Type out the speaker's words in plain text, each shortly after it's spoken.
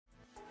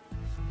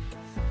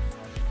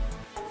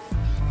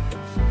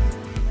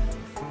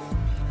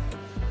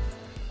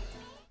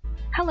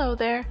Hello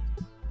there!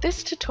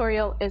 This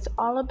tutorial is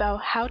all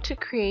about how to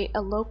create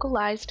a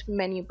localized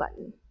menu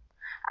button.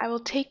 I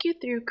will take you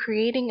through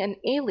creating an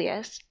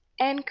alias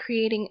and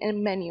creating a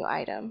menu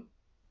item.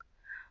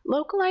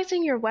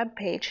 Localizing your web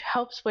page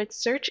helps with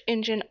search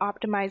engine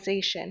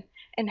optimization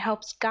and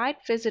helps guide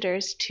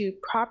visitors to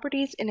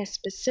properties in a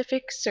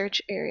specific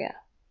search area.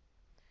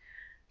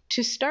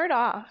 To start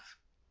off,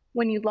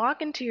 when you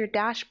log into your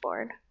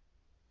dashboard,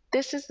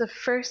 this is the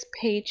first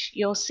page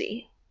you'll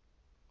see.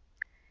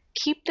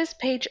 Keep this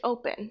page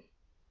open,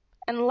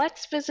 and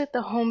let's visit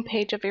the home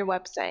page of your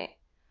website.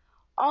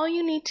 All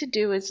you need to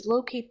do is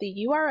locate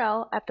the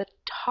URL at the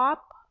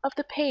top of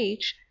the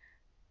page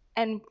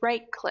and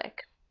right-click.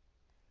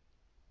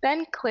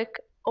 Then click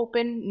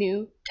Open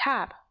New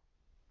tab.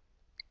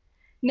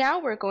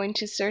 Now we're going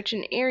to search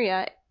an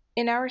area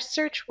in our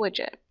search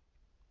widget.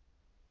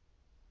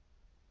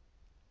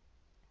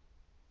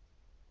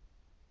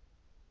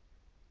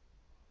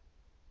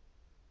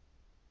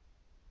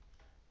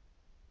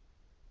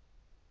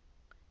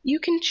 You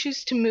can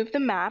choose to move the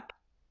map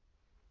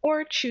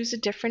or choose a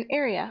different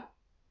area.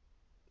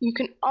 You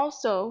can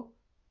also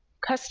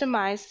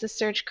customize the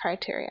search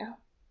criteria.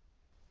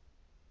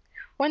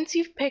 Once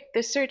you've picked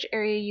the search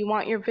area you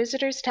want your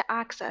visitors to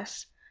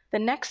access, the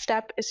next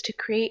step is to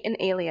create an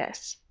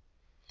alias.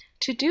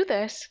 To do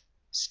this,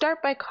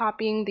 start by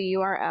copying the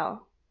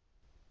URL.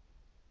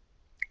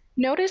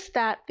 Notice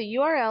that the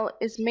URL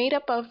is made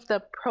up of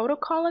the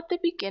protocol at the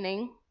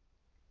beginning,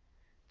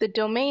 the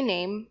domain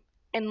name,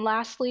 and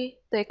lastly,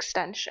 the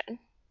extension.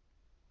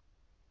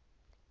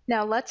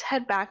 Now let's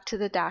head back to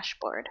the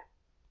dashboard.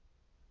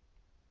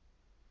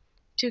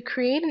 To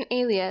create an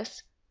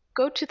alias,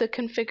 go to the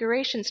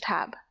Configurations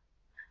tab,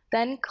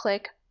 then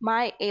click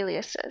My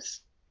Aliases.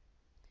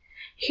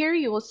 Here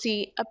you will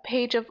see a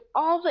page of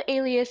all the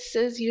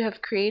aliases you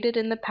have created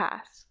in the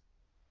past.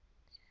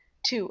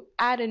 To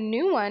add a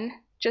new one,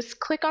 just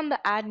click on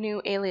the Add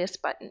New Alias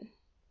button.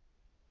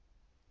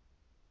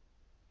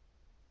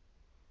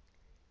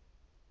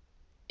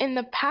 In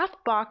the path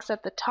box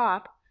at the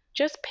top,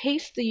 just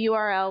paste the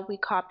URL we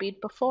copied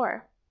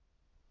before.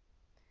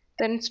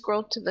 Then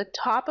scroll to the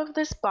top of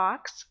this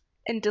box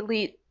and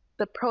delete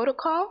the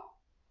protocol,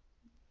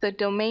 the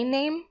domain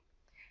name,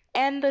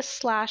 and the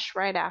slash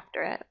right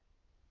after it.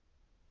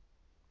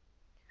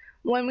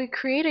 When we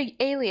create an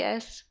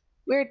alias,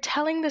 we're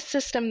telling the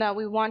system that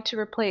we want to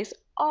replace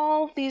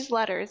all these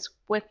letters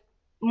with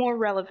more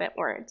relevant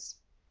words.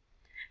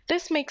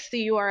 This makes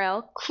the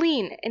URL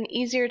clean and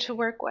easier to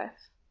work with.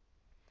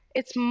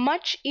 It's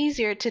much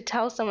easier to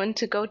tell someone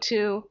to go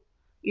to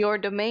your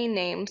domain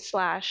name /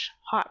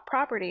 hot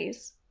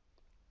properties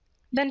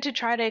than to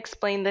try to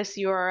explain this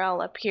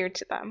URL up here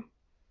to them.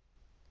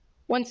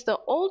 Once the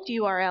old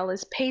URL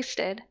is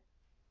pasted,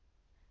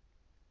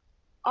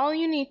 all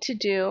you need to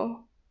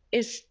do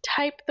is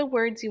type the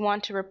words you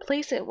want to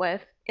replace it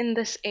with in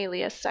this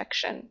alias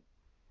section.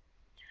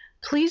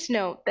 Please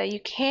note that you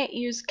can't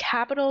use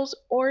capitals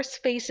or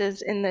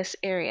spaces in this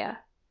area.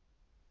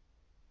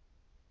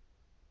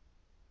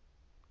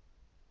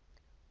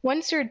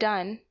 Once you're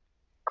done,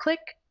 click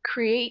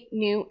Create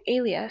New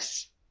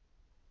Alias.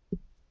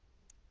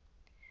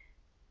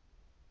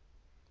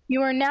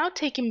 You are now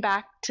taken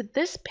back to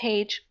this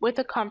page with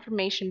a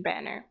confirmation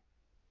banner.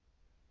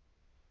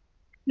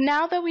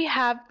 Now that we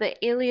have the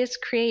alias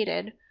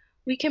created,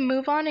 we can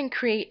move on and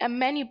create a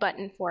menu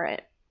button for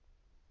it.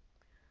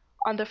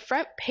 On the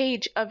front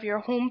page of your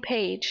home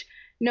page,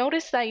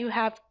 notice that you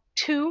have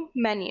two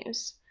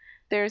menus.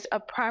 There's a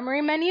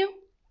primary menu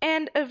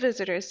and a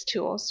visitors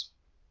tools.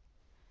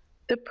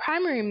 The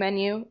primary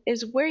menu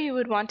is where you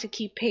would want to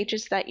keep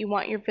pages that you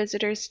want your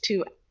visitors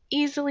to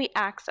easily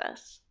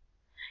access.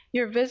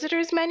 Your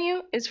visitors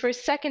menu is for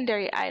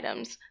secondary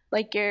items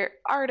like your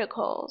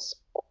articles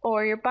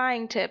or your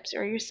buying tips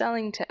or your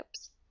selling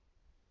tips.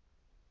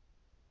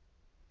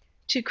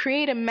 To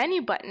create a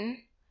menu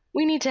button,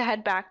 we need to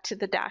head back to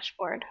the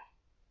dashboard.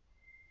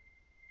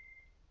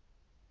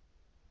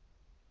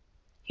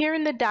 Here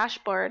in the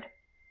dashboard,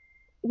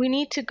 we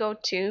need to go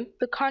to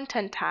the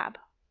Content tab.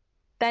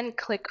 Then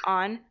click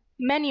on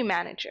Menu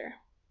Manager.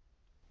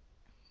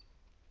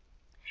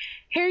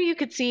 Here you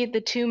can see the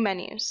two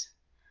menus.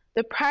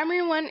 The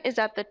primary one is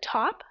at the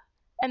top,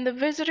 and the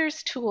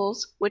Visitors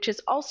Tools, which is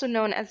also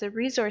known as the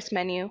Resource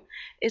menu,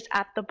 is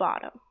at the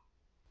bottom.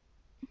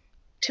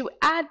 To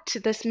add to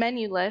this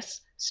menu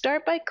list,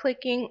 start by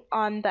clicking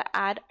on the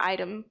Add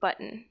Item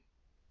button.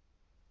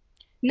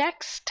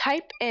 Next,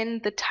 type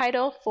in the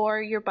title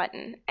for your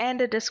button and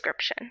a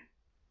description.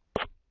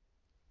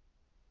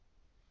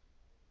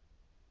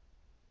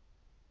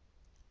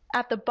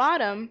 At the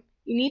bottom,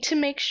 you need to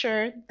make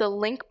sure the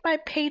Link by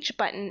Page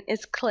button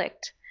is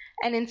clicked,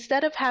 and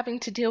instead of having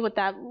to deal with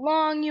that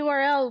long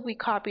URL we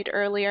copied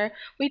earlier,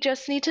 we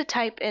just need to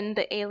type in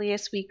the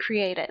alias we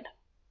created.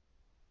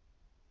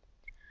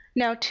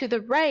 Now to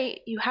the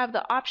right, you have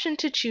the option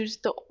to choose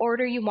the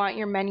order you want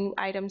your menu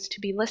items to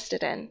be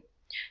listed in.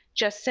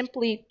 Just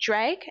simply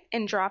drag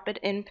and drop it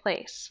in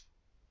place.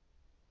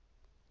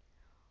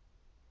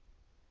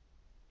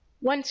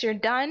 Once you're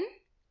done,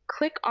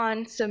 click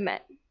on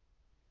Submit.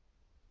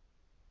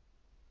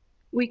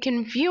 We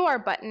can view our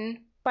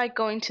button by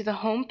going to the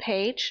home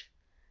page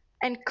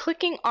and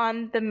clicking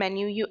on the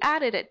menu you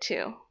added it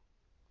to.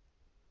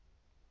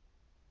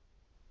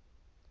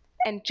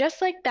 And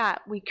just like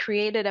that, we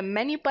created a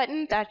menu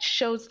button that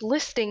shows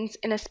listings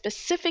in a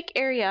specific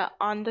area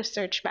on the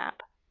search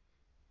map.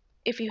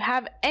 If you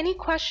have any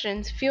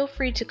questions, feel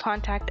free to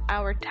contact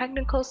our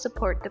technical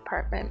support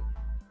department.